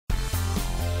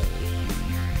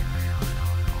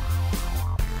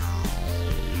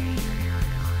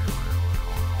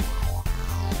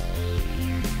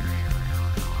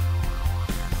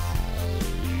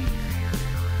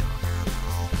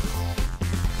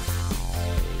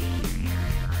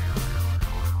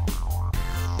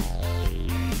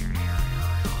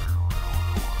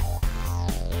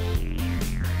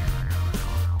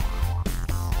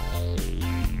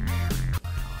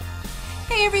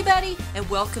everybody, and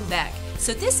welcome back.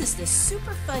 So this is the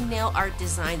super fun nail art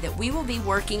design that we will be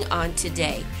working on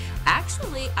today.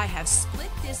 Actually, I have split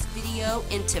this video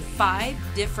into 5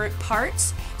 different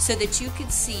parts so that you can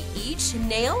see each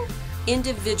nail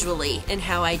individually and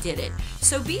how I did it.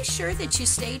 So be sure that you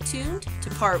stay tuned to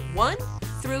part 1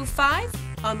 through 5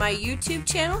 on my YouTube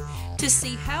channel to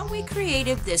see how we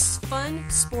created this fun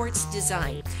sports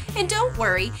design. And don't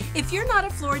worry, if you're not a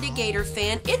Florida Gator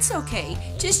fan, it's okay.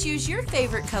 Just use your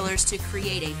favorite colors to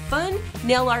create a fun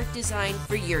nail art design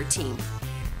for your team.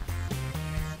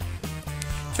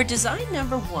 For design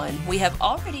number 1, we have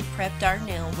already prepped our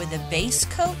nail with a base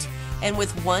coat and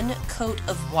with 1 coat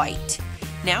of white.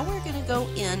 Now we're going to go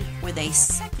in with a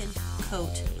second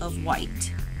coat of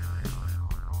white.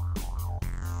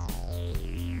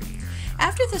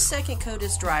 After the second coat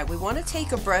is dry, we want to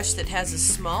take a brush that has a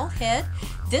small head.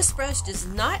 This brush does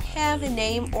not have a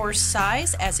name or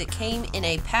size as it came in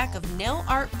a pack of nail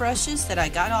art brushes that I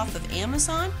got off of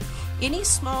Amazon. Any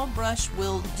small brush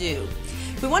will do.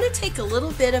 We want to take a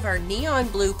little bit of our neon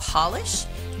blue polish,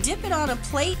 dip it on a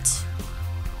plate,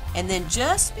 and then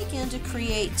just begin to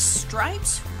create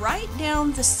stripes right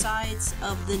down the sides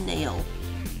of the nail.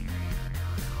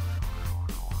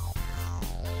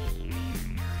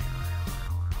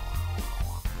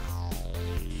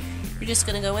 We're just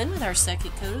going to go in with our second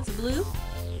coat of the blue.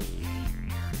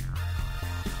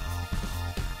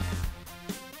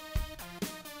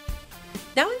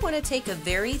 Now we want to take a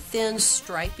very thin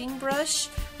striping brush.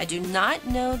 I do not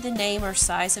know the name or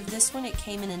size of this one. It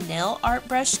came in a nail art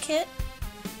brush kit.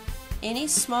 Any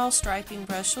small striping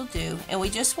brush will do. And we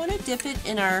just want to dip it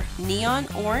in our neon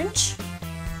orange.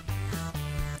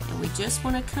 And we just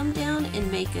want to come down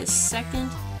and make a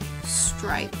second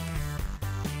stripe.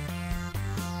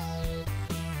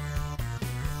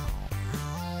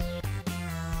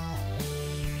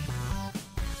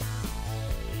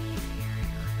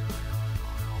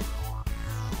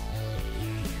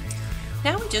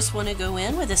 Now we just want to go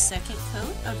in with a second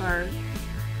coat of our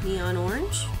neon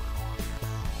orange.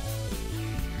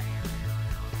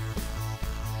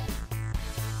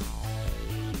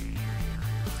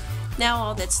 Now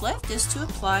all that's left is to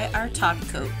apply our top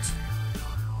coat.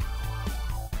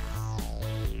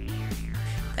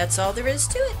 That's all there is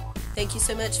to it. Thank you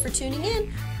so much for tuning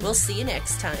in. We'll see you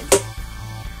next time.